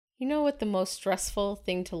You know what the most stressful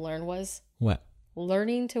thing to learn was? What?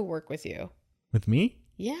 Learning to work with you. With me?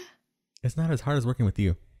 Yeah. It's not as hard as working with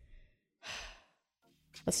you.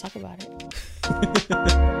 Let's talk about it.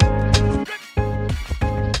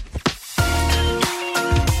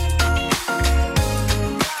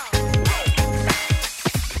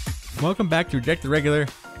 Welcome back to Reject the Regular.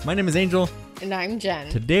 My name is Angel. And I'm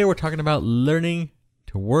Jen. Today we're talking about learning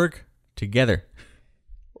to work together.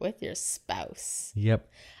 With your spouse. Yep.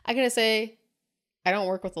 I gotta say, I don't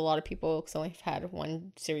work with a lot of people because I only have had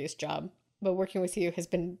one serious job. But working with you has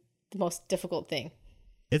been the most difficult thing.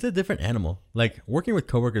 It's a different animal. Like, working with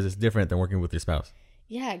coworkers is different than working with your spouse.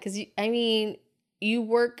 Yeah, because you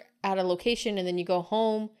work at a location and then you go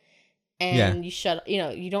home and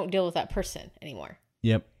you don't deal with that person anymore.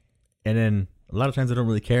 Yep. And then a lot of times I don't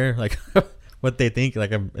really care, like, what they think.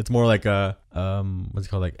 Like, it's more like a, what's it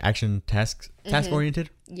called? Like task oriented.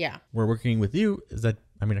 Yeah. Where working with you is that,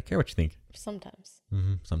 I care what you think. Sometimes.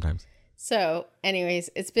 Sometimes. So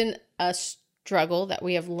anyways, it's been a struggle that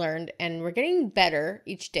we have learned and we're getting better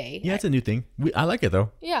each day. Yeah, it's a new thing. I like it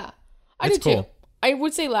though. Yeah. I It's did cool. too. I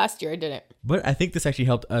would say last year I didn't. But I think this actually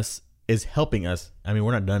is helping us.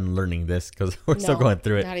 We're not done learning this because we're still going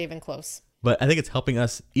through it. Not even close. But I think it's helping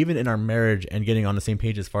us even in our marriage and getting on the same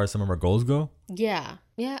page as far as some of our goals go. Yeah.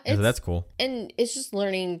 Yeah. So that's cool. And it's just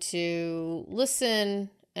learning to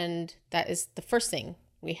listen. And that is the first thing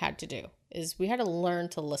we had to do is we had to learn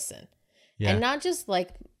to listen. Yeah. And not just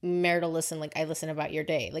like marital listen, like I listen about your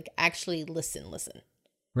day, like actually listen.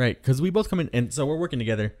 Right. Because we both come in and so we're working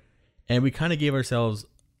together and we kind of gave ourselves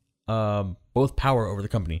both power over the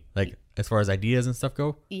company. Like as far as ideas and stuff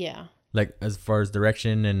go. Yeah. Like as far as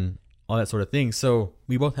direction and all that sort of thing. So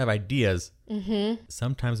we both have ideas. Mm-hmm.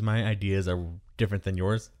 Sometimes my ideas are different than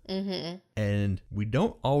yours. Mm-hmm. And we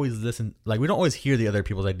don't always listen. Like we don't always hear the other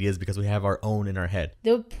people's ideas because we have our own in our head.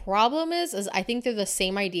 The problem is I think they're the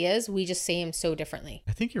same ideas. We just say them so differently.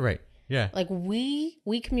 I think you're right. Yeah. Like we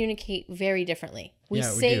communicate very differently. We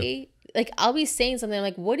do. Like I'll be saying something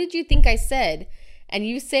like, what did you think I said? And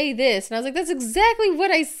you say this. And I was like, that's exactly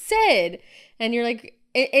what I said. And you're like,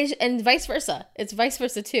 and vice versa. It's vice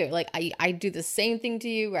versa too. Like I do the same thing to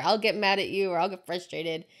you where I'll get mad at you or I'll get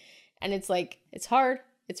frustrated. And it's like, it's hard.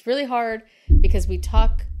 It's really hard because we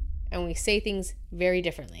talk and we say things very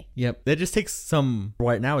differently. Yep. That just takes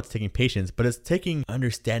right now it's taking patience, but it's taking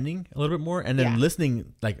understanding a little bit more and then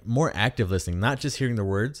listening, like more active listening, not just hearing the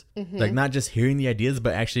words, like not just hearing the ideas,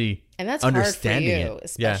 but actually and that's understanding hard for you,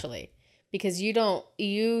 especially because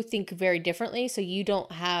you think very differently. So you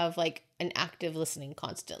don't have like an active listening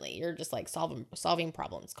constantly. You're just like solving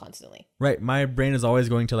problems constantly. Right. My brain is always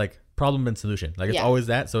going to like problem and solution. Like it's always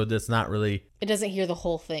that. So it's not really. It doesn't hear the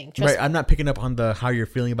whole thing. Right. I'm not picking up on the how you're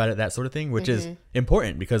feeling about it, that sort of thing, which is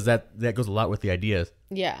important because that goes a lot with the ideas.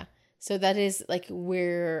 Yeah. So that is like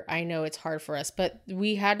where I know it's hard for us, but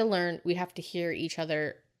we had to learn. We have to hear each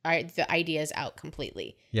other. The ideas out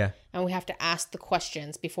completely. Yeah. And we have to ask the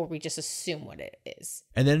questions before we just assume what it is.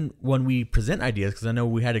 And then when we present ideas, because I know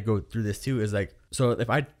we had to go through this too, is like, so if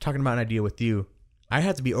I'm talking about an idea with you, I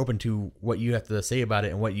have to be open to what you have to say about it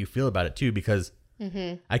and what you feel about it too, because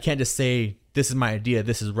I can't just say, this is my idea,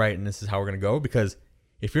 this is right, and this is how we're going to go, because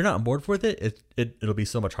if you're not on board with it, it'll be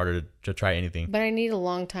so much harder to try anything. But I need a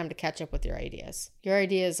long time to catch up with your ideas. Your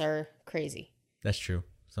ideas are crazy. That's true.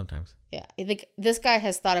 Sometimes. Yeah. Like this guy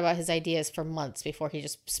has thought about his ideas for months before he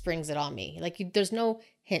just springs it on me. Like there's no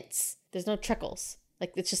hints. There's no trickles.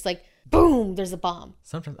 Like it's just like, boom, there's a bomb.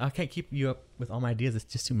 Sometimes I can't keep you up with all my ideas. It's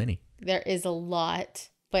just too many. There is a lot,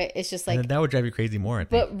 but it's just like. And that would drive you crazy more, I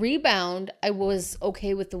think. But Rebound, I was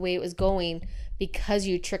okay with the way it was going because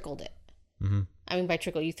you trickled it. Mm-hmm. By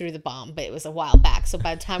trickle, you threw the bomb, but it was a while back. So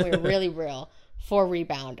by the time we were really real for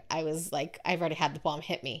Rebound, I was like, I've already had the bomb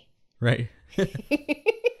hit me. Right.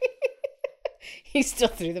 He still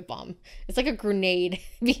threw the bomb. It's like a grenade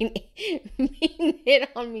being hit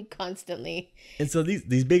on me constantly. And so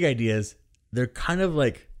these big ideas, they're kind of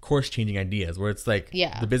like course changing ideas where it's like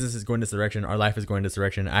the business is going this direction, our life is going this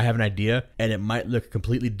direction. I have an idea and it might look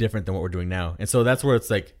completely different than what we're doing now. And so that's where it's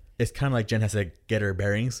like, it's kind of like Jen has to get her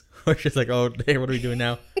bearings. Where she's like, oh, hey, what are we doing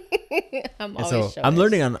now? I'm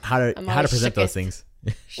learning on how to present those things.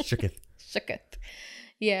 Shooketh.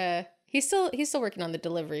 Yeah. He's still working on the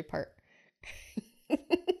delivery part.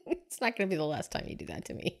 It's not going to be the last time you do that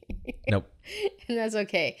to me. Nope. And that's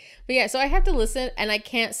okay. But yeah, so I have to listen and I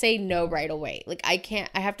can't say no right away. Like I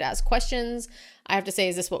have to ask questions. I have to say,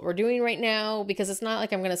 is this what we're doing right now? Because it's not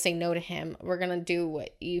like I'm going to say no to him. We're going to do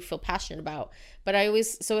what you feel passionate about. But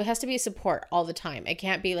so it has to be support all the time. It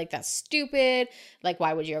can't be like, that's stupid. Like,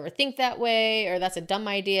 why would you ever think that way? Or that's a dumb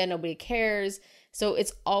idea. Nobody cares. So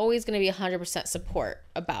it's always going to be 100% support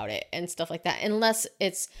about it and stuff like that. Unless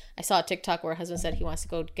it's, I saw a TikTok where a husband said he wants to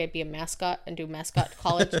go be a mascot and do mascot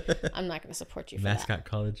college. I'm not going to support you for mascot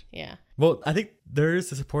college. Yeah. Well, I think there is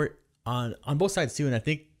the support on both sides too. And I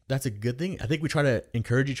think that's a good thing. I think we try to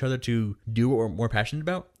encourage each other to do what we're more passionate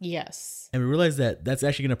about. Yes. And we realize that that's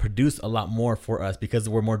actually going to produce a lot more for us because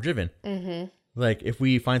we're more driven. Mm-hmm. Like if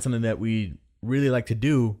we find something that we really like to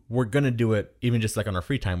do, we're going to do it even just like on our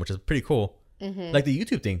free time, which is pretty cool. Mm-hmm. Like the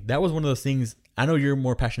YouTube thing, that was one of those things. I know you're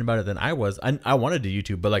more passionate about it than I was. I wanted to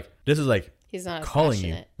YouTube, but like this is like he's not calling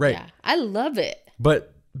you, right? Yeah, I love it.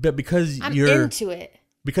 But because I'm you're into it,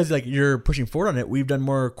 because like you're pushing forward on it, we've done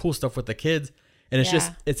more cool stuff with the kids, and it's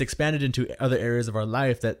just it's expanded into other areas of our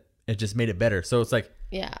life that it just made it better. So it's like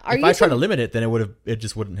if I try to limit it, then it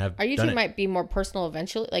just wouldn't have. Our YouTube might be more personal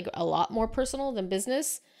eventually, like a lot more personal than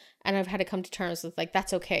business. And I've had to come to terms with like,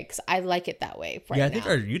 that's okay. Cause I like it that way. I think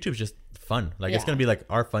our YouTube's just fun. Like it's going to be like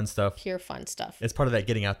our fun stuff. Pure fun stuff. It's part of that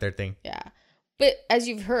getting out there thing. Yeah. But as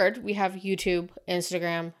you've heard, we have YouTube,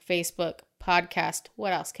 Instagram, Facebook, podcast.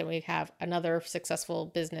 What else can we have? Another successful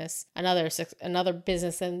business, another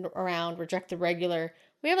business around Reject the Regular.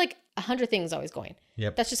 We have like 100 things always going.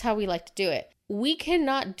 Yep. That's just how we like to do it. We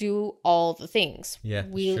cannot do all the things. Yeah,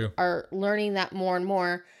 we true. are learning that more and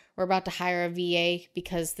more. We're about to hire a VA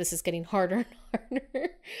because this is getting harder and harder.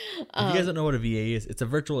 If you guys don't know what a VA is, it's a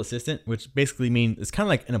virtual assistant, which basically means it's kind of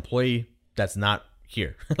like an employee that's not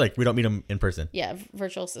here. Like we don't meet them in person. Yeah,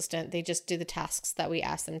 virtual assistant. They just do the tasks that we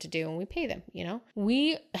ask them to do and we pay them, you know?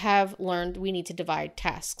 We have learned we need to divide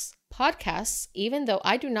tasks. Podcasts, even though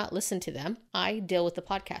I do not listen to them, I deal with the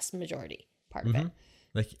podcast majority part of it.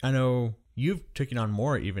 Like I know you've taken on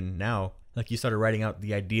more even now. Like you started writing out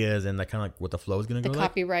the ideas and like kind of like what the flow is going to go like. The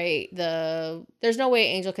copyright, there's no way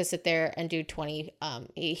Angel could sit there and do 20.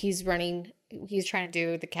 He's trying to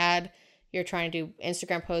do the CAD. You're trying to do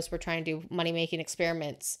Instagram posts. We're trying to do money making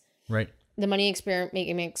experiments. Right. The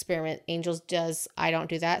making experiment Angels does. I don't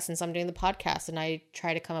do that since I'm doing the podcast and I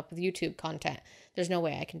try to come up with YouTube content. There's no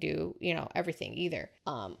way I can do, everything either.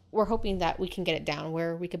 We're hoping that we can get it down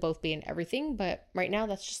where we could both be in everything. But right now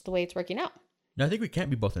that's just the way it's working out. No, I think we can't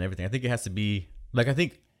be both in everything. I think it has to be like, I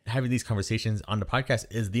think having these conversations on the podcast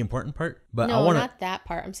is the important part, but not that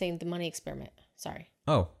part. I'm saying the money experiment. Sorry.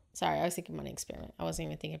 Oh, sorry. I was thinking money experiment. I wasn't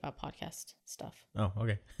even thinking about podcast stuff. Oh,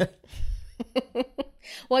 okay.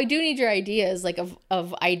 Well, I do need your ideas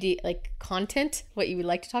of idea, like content, what you would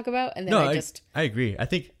like to talk about. And then I agree. I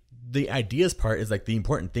think the ideas part is like the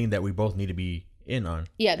important thing that we both need to be in on.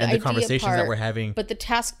 Yeah. And the conversations that we're having. But the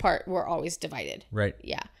task part, we're always divided. Right.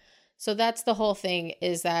 Yeah. So that's the whole thing,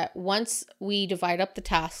 is that once we divide up the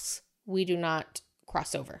tasks, we do not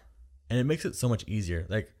cross over. And it makes it so much easier.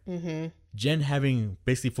 Like Jen having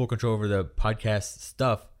basically full control over the podcast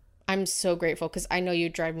stuff. I'm so grateful because I know you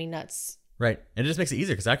drive me nuts. Right. And it just makes it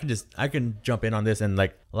easier because I can jump in on this, and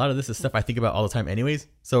like a lot of this is stuff I think about all the time anyways.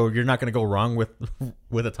 So you're not going to go wrong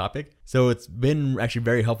with a topic. So it's been actually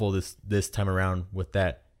very helpful this time around with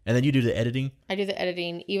that. And then you do the editing. I do the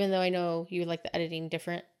editing, even though I know you like the editing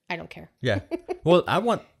different. I don't care. Yeah. Well, I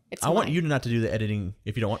want you to not to do the editing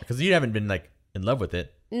if you don't want, because you haven't been like in love with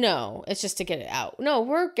it. No, it's just to get it out. No,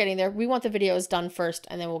 we're getting there. We want the videos done first,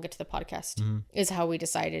 and then we'll get to the podcast. Is how we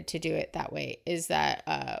decided to do it that way. Is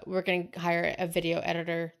that we're going to hire a video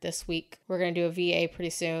editor this week. We're going to do a VA pretty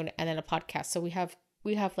soon, and then a podcast. So we have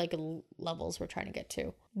like levels we're trying to get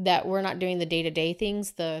to. That we're not doing the day-to-day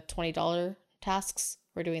things, the $20 tasks.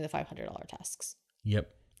 We're doing the $500 tasks. Yep.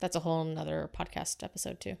 That's a whole nother podcast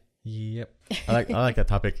episode too. Yep. I like that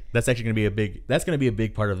topic. That's actually going to be a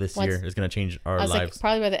big part of this year. It's going to change our lives. Like,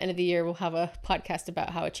 probably by the end of the year, we'll have a podcast about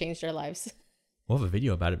how it changed our lives. We'll have a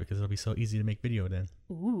video about it because it'll be so easy to make video then.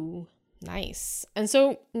 Ooh, nice. And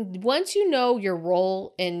so once you know your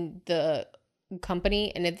role in the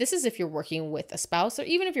company, and if you're working with a spouse or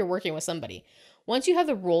even if you're working with somebody, once you have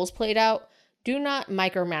the roles played out, do not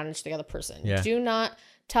micromanage the other person. Yeah. Do not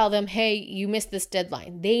tell them, hey, you missed this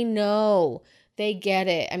deadline. They know. They get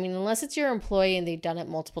it. I mean, unless it's your employee and they've done it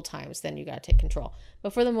multiple times, then you got to take control.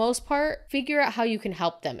 But for the most part, figure out how you can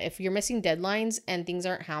help them. If you're missing deadlines and things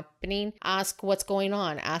aren't happening, ask what's going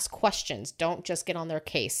on. Ask questions. Don't just get on their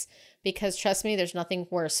case. Because trust me, there's nothing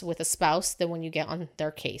worse with a spouse than when you get on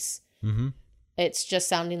their case. Mm-hmm. It's just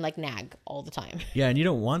sounding like nag all the time. Yeah, and you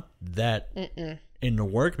don't want that in the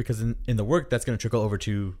work, because in the work, that's going to trickle over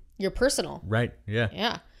to your personal. Right, yeah.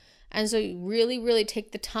 Yeah. And so you really, really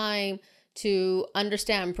take the time to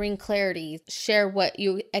understand, bring clarity, share what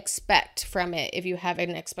you expect from it if you have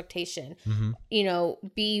an expectation.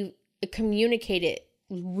 Communicate it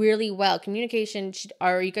really well. Communication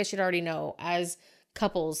you guys should already know, as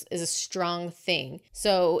couples is a strong thing.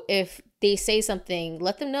 So if they say something,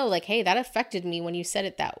 let them know like, hey, that affected me when you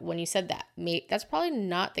said that. That's probably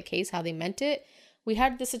not the case how they meant it. We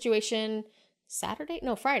had the situation Saturday.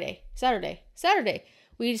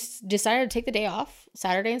 We decided to take the day off,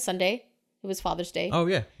 Saturday and Sunday. It was Father's Day. Oh,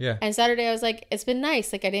 yeah, yeah. And Saturday, I was like, it's been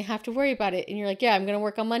nice. Like, I didn't have to worry about it. And you're like, yeah, I'm going to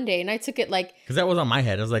work on Monday. And I took it like... Because that was on my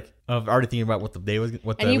head. I was like, I was already thinking about what the day was...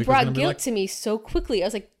 And you brought guilt to me so quickly. I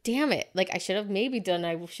was like, damn it. Like, I should have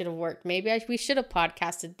worked. Maybe we should have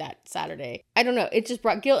podcasted that Saturday. I don't know. It just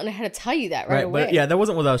brought guilt, and I had to tell you that right away. But yeah, that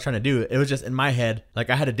wasn't what I was trying to do. It was just in my head. Like,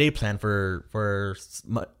 I had a day plan for...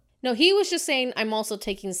 No, he was just saying, I'm also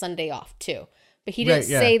taking Sunday off, too. But he didn't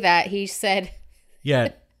say that. He said...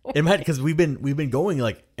 Yeah. In my head, because we've been going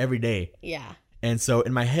like every day. Yeah. And so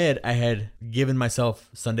in my head, I had given myself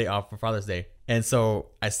Sunday off for Father's Day. And so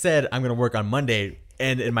I said, I'm going to work on Monday.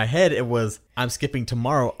 And in my head, it was, I'm skipping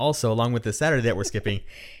tomorrow also, along with the Saturday that we're skipping.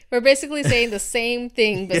 We're basically saying the same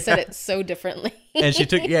thing, but said it so differently. And you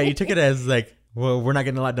took it as like, well, we're not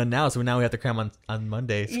getting a lot done now. So now we have to cram on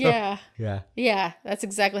Monday. So, yeah. Yeah. Yeah. That's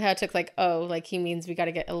exactly how it took. Like, oh, like he means we got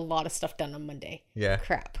to get a lot of stuff done on Monday. Yeah.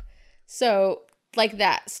 Crap. So like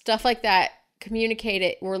that, stuff like that, communicate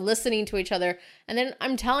it. We're listening to each other. And then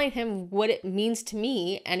I'm telling him what it means to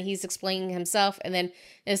me. And he's explaining himself. And then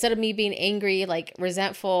instead of me being angry, like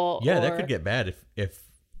resentful. Yeah, that could get bad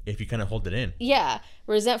if you kind of hold it in. Yeah.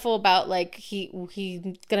 Resentful about like he's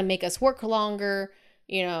going to make us work longer.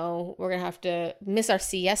 You know, we're going to have to miss our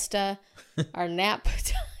siesta, our nap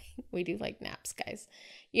time. We do like naps, guys.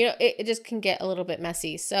 You know, it just can get a little bit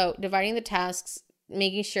messy. So dividing the tasks,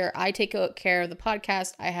 making sure I take care of the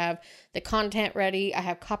podcast. I have the content ready. I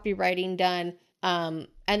have copywriting done. And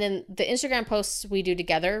then the Instagram posts we do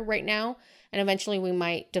together right now. And eventually we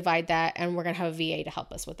might divide that, and we're going to have a VA to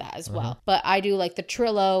help us with that as well. But I do like the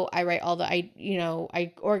Trello. I write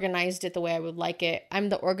I organized it the way I would like it. I'm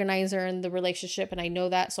the organizer in the relationship, and I know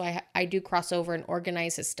that. So I do cross over and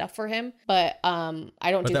organize his stuff for him. But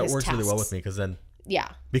I don't do his tasks. But that works really well with me because then... Yeah.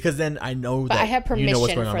 Because then I know but that I have permission you know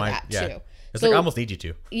what's going on for that too. It's like I almost need you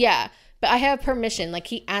to. Yeah. But I have permission. Like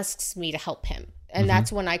he asks me to help him. And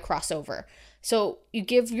that's when I cross over. So you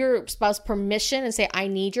give your spouse permission and say, I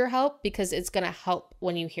need your help, because it's going to help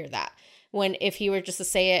when you hear that. When if he were just to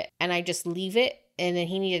say it and I just leave it and then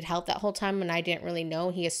he needed help that whole time and I didn't really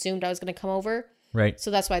know, he assumed I was going to come over. Right.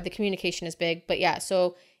 So that's why the communication is big. But yeah,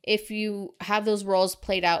 so if you have those roles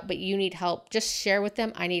played out, but you need help, just share with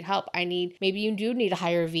them. I need help. Maybe you do need to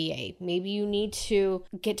hire a VA. Maybe you need to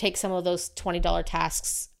take some of those $20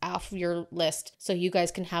 tasks off your list so you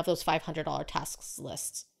guys can have those $500 tasks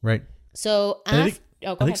lists. Right. So I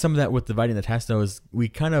think some of that with dividing the task though is we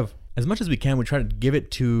kind of, as much as we can, we try to give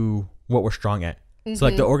it to what we're strong at. Mm-hmm. So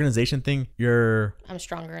like the organization thing, I'm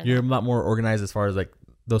stronger. You're a lot more organized as far as like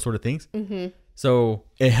those sort of things. Mm-hmm. So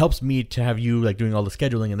it helps me to have you like doing all the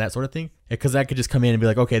scheduling and that sort of thing, because I could just come in and be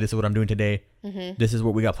like, okay, this is what I'm doing today. Mm-hmm. This is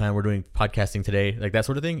what we got planned. We're doing podcasting today, like that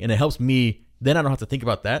sort of thing. And it helps me. Then I don't have to think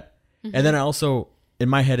about that. Mm-hmm. And then I also, in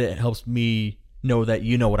my head, it helps me know that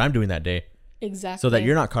you know what I'm doing that day. Exactly. So that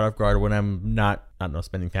you're not caught off guard when I'm not, I don't know,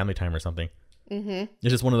 spending family time or something. Mm-hmm.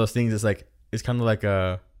 It's just one of those things. It's like, it's kind of like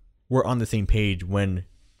we're on the same page when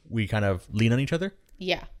we kind of lean on each other.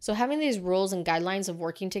 Yeah. So having these rules and guidelines of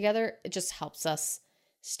working together, it just helps us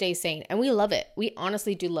stay sane. And we love it. We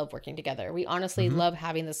honestly do love working together. We honestly love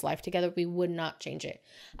having this life together. We would not change it.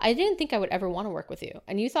 I didn't think I would ever want to work with you.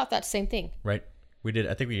 And you thought that same thing. Right. We did.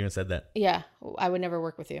 I think we even said that. Yeah. I would never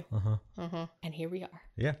work with you. And here we are.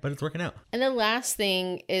 Yeah, but it's working out. And the last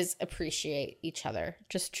thing is appreciate each other.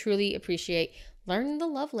 Just truly appreciate. Learn the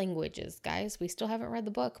love languages, guys. We still haven't read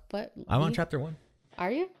the book, but... I'm on chapter 1.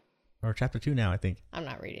 Are you? Or chapter 2 now, I think. I'm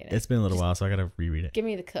not reading it. It's been a little while, so I got to reread it. Give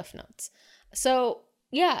me the cliff notes. So,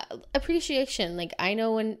 yeah, appreciation. Like, I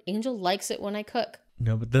know when Angel likes it when I cook.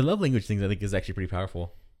 No, but the love language thing, I think, is actually pretty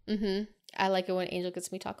powerful. Mm-hmm. I like it when Angel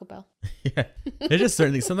gets me Taco Bell. Yeah. There's just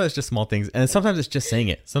certain things. Sometimes it's just small things. And sometimes it's just saying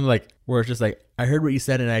it. Something like, where it's just like, I heard what you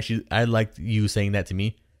said, and I liked you saying that to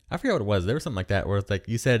me. I forget what it was. There was something like that, where it's like,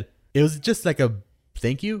 you said, it was just like a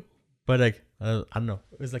thank you, but like, I don't know.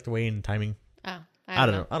 It was like the way and timing. Oh, I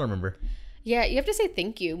don't know. I don't remember. Yeah, you have to say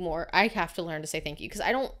thank you more. I have to learn to say thank you, because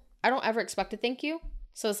I don't ever expect a thank you.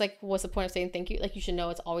 So it's like, what's the point of saying thank you? Like, you should know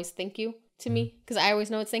it's always thank you to me, because I always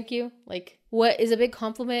know it's thank you. Like, what is a big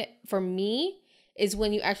compliment for me is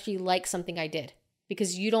when you actually like something I did,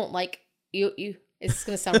 because you don't like you. It's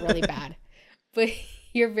gonna sound really bad, but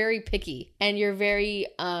you're very picky and you're very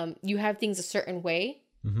you have things a certain way.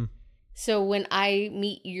 Mm-hmm. So when I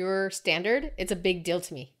meet your standard, it's a big deal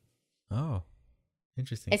to me. Oh,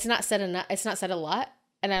 interesting. It's not said enough. It's not said a lot,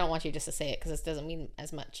 and I don't want you just to say it because this doesn't mean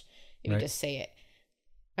as much if you just say it.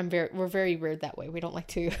 We're very weird that way. We don't like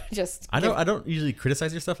to just. I don't usually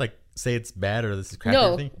criticize your stuff, like say it's bad or this is crap.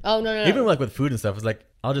 No. No. Even like with food and stuff, it's like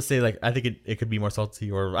I'll just say like I think it could be more salty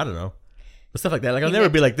or I don't know, but stuff like that. Like I'll never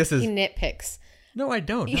be like this is. He nitpicks. No, I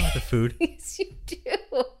don't. Not with the food. Yes, you do.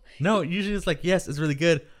 No, usually it's like yes, it's really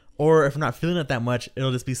good. Or if I'm not feeling it that much,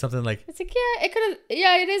 it'll just be something like. It's like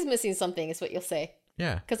it is missing something. Is what you'll say.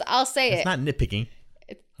 Yeah. Because I'll say it's not nitpicking.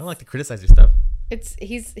 I don't like to criticize your stuff.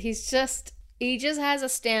 He just has a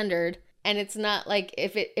standard, and it's not like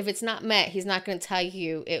if it's not met, he's not going to tell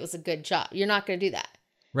you it was a good job. You're not going to do that.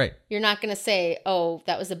 Right. You're not going to say, "Oh,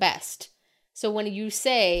 that was the best." So when you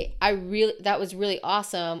say, that was really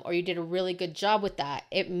awesome," or "You did a really good job with that,"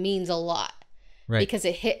 it means a lot. Right. Because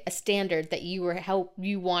it hit a standard that you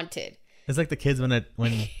wanted. It's like the kids when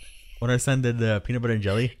our son did the peanut butter and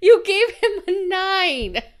jelly. You gave him a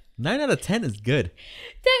 9. 9 out of 10 is good.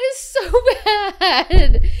 That is so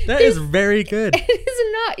bad. That is very good. It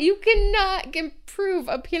is not. You cannot improve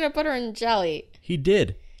a peanut butter and jelly. He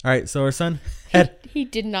did. All right, so our son he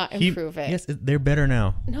did not improve it. Yes, they're better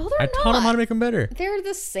now. No, they're not. I taught him how to make them better. They're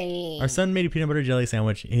the same. Our son made a peanut butter jelly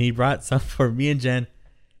sandwich, and he brought some for me and Jen,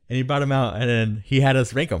 and he brought them out, and then he had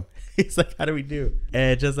us rank them. He's like, "How do we do?"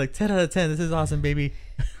 And just like 10 out of 10. This is awesome, baby,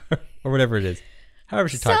 or whatever it is. However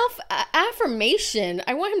she talks. Self-affirmation.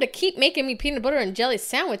 I want him to keep making me peanut butter and jelly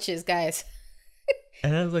sandwiches, guys.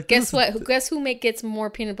 And I was like, guess what? Guess who gets more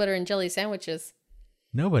peanut butter and jelly sandwiches?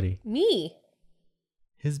 Nobody. Me.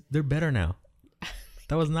 They're better now.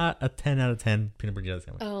 That was not a 10 out of 10 peanut butter and jelly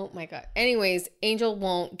sandwich. Oh my God. Anyways, Angel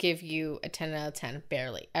won't give you a 10 out of 10.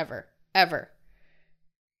 Barely. Ever.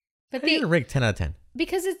 But they didn't rank 10 out of 10.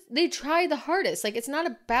 Because they try the hardest. Like, it's not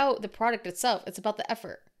about the product itself. It's about the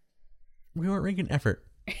effort. We weren't ranking effort.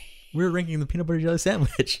 We were ranking the peanut butter jelly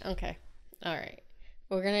sandwich. Okay. All right.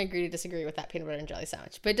 We're going to agree to disagree with that peanut butter and jelly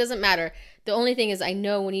sandwich. But it doesn't matter. The only thing is I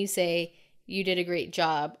know when you say you did a great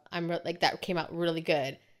job, like that came out really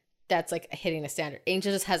good. That's like hitting a standard.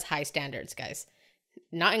 Angel just has high standards, guys.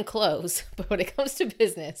 Not in clothes, but when it comes to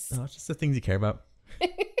business. No, it's just the things you care about.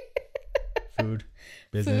 Food.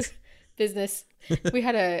 Business. Business. We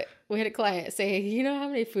had a client say, "You know how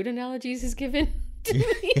many food analogies he's given to me?"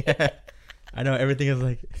 Yeah. I know everything is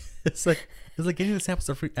like it's like getting the samples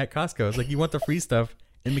for free at Costco. It's like you want the free stuff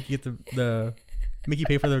and make you get the make you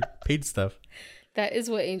pay for the paid stuff. That is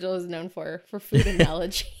what Angel is known for food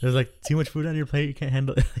analogy. There's like too much food on your plate, you can't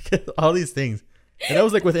handle it. All these things. And that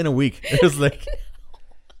was like within a week. It was like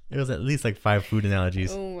it was at least like 5 food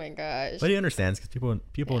analogies. Oh my gosh. But he understands because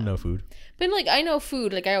people know food. But like I know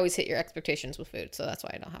food, like I always hit your expectations with food, so that's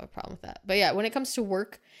why I don't have a problem with that. But yeah, when it comes to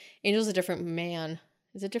work, Angel's a different man.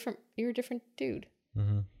 You're a different dude.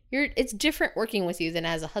 Mm-hmm. It's different working with you than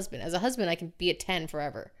as a husband. As a husband, I can be a 10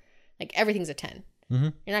 forever. Like everything's a 10. Mm-hmm.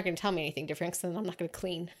 You're not going to tell me anything different because then I'm not going to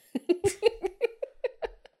clean.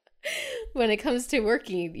 When it comes to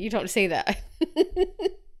working, you don't say that.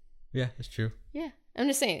 Yeah, that's true. Yeah, I'm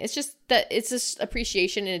just saying. It's just that it's just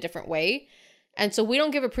appreciation in a different way. And so we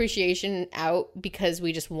don't give appreciation out because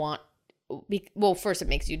we just want. Well, first it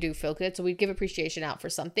makes you do feel good, so we give appreciation out for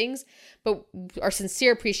some things, but our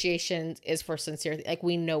sincere appreciation is for sincere, like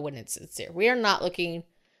we know when it's sincere. We are not looking,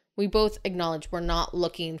 we both acknowledge we're not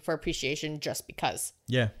looking for appreciation just because.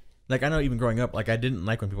 Yeah, like I know even growing up, like I didn't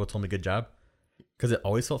like when people told me good job because it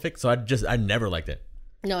always felt fake, so I never liked it.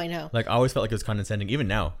 No, I know. Like I always felt like it was condescending. Even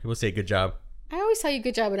now people say good job, I always tell you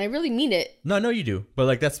good job and I really mean it. No, I know you do, but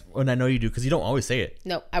like that's when I know you do because you don't always say it.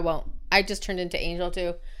 No, I won't. I just turned into Angel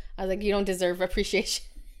too. I was like, you don't deserve appreciation.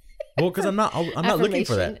 Well, because I'm not looking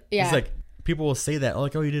for that. Yeah. It's like people will say that,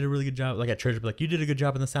 like, oh, you did a really good job. Like at church, like you did a good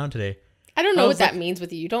job in the sound today. I don't know what that means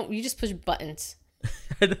with you. You just push buttons.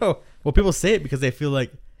 I know. Well, people say it because they feel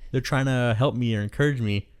like they're trying to help me or encourage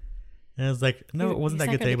me. And I was like, no, it wasn't that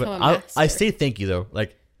good today. But I say thank you though.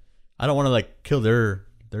 Like, I don't want to like kill their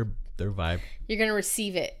vibe. You're gonna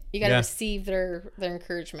receive it. You gotta receive their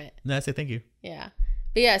encouragement. No, I say thank you. Yeah.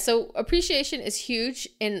 But yeah, so appreciation is huge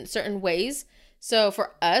in certain ways. So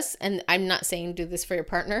for us, and I'm not saying do this for your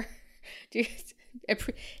partner.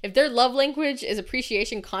 If their love language is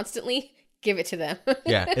appreciation constantly, give it to them.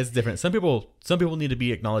 Yeah, it's different. Some people need to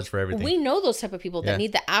be acknowledged for everything. We know those type of people that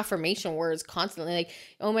need the affirmation words constantly. Like,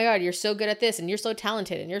 oh my God, you're so good at this, and you're so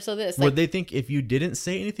talented, and you're so this. Like, would they think if you didn't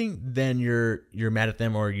say anything, then you're mad at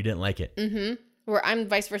them or you didn't like it? Mm-hmm. Where I'm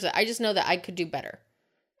vice versa. I just know that I could do better.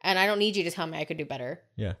 And I don't need you to tell me I could do better.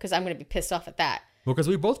 Yeah. Because I'm going to be pissed off at that. Well, because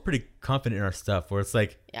we're both pretty confident in our stuff where it's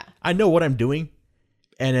like, yeah, I know what I'm doing.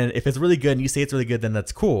 And then if it's really good and you say it's really good, then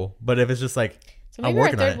that's cool. But if it's just like, So maybe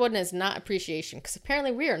our third one is not appreciation, because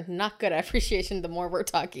apparently we are not good at appreciation the more we're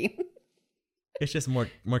talking. It's just more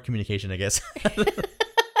communication, I guess.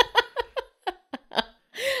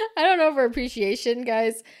 I don't know for appreciation,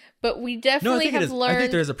 guys, but we definitely have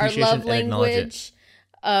learned our love language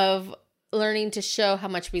of learning to show how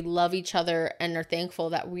much we love each other and are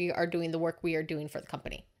thankful that we are doing the work we are doing for the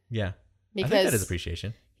company. Yeah. Because, I think that is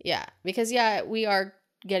appreciation. Yeah. Because, we are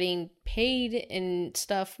getting paid and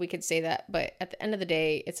stuff. We could say that. But at the end of the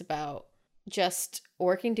day, it's about just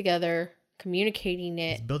working together, communicating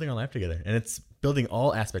it. It's building our life together. And it's building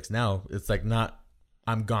all aspects now. It's like not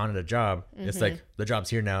I'm gone at a job. Mm-hmm. It's like the job's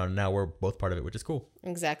here now, and now we're both part of it, which is cool.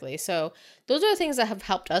 Exactly. So those are the things that have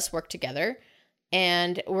helped us work together,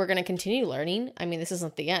 and we're going to continue learning. I mean, this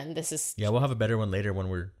isn't the end. This is... Yeah, we'll have a better one later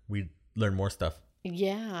when we learn more stuff.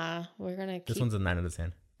 Yeah, we're going to This one's a 9 out of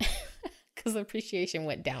 10. Because the appreciation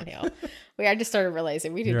went downhill. I just started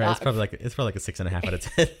realizing we did Right. not... It's probably like a 6.5 out of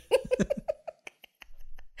 10.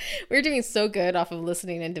 We were doing so good off of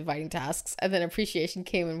listening and dividing tasks, and then appreciation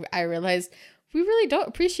came, and I realized we really don't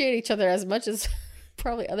appreciate each other as much as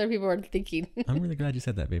probably other people are thinking. I'm really glad you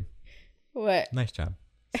said that, babe. What? Nice job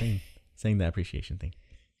saying that appreciation thing.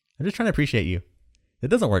 I'm just trying to appreciate you. It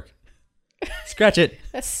doesn't work. Scratch it.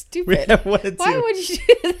 That's stupid. Why would you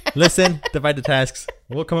do that? Listen, divide the tasks.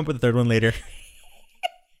 We'll come up with a third one later.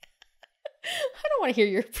 I don't want to hear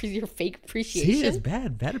your fake appreciation. See, it's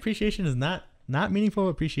bad. Bad appreciation is not meaningful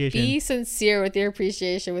appreciation. Be sincere with your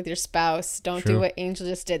appreciation with your spouse. Don't do what Angel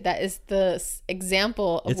just did. That is the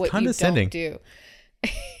example of what you don't do.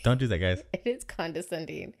 Don't do that, guys. It is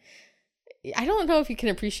condescending. I don't know if you can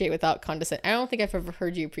appreciate without condescending. I don't think I've ever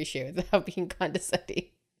heard you appreciate without being condescending.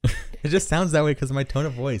 It just sounds that way because of my tone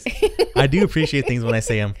of voice. I do appreciate things when I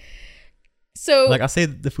say them. So, like, I'll say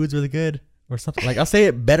the food's really good or something. Like, I'll say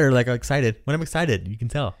it better, like I'm excited. When I'm excited, you can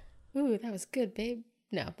tell. Ooh, that was good, babe.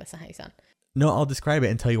 No, that's not how you sound. No, I'll describe it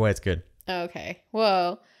and tell you why it's good. Okay.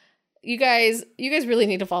 Well, you guys really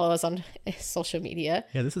need to follow us on social media.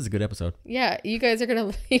 Yeah, this is a good episode. Yeah, you guys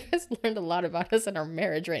learned a lot about us and our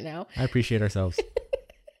marriage right now. I appreciate ourselves.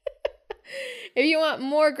 If you want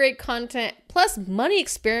more great content plus money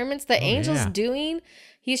experiments that Angel's doing,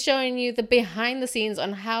 he's showing you the behind the scenes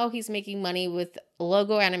on how he's making money with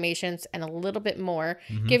logo animations and a little bit more,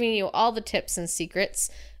 giving you all the tips and secrets.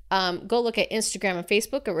 Go look at Instagram and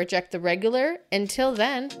Facebook at Reject the Regular. Until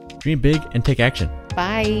then, dream big and take action.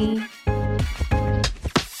 Bye.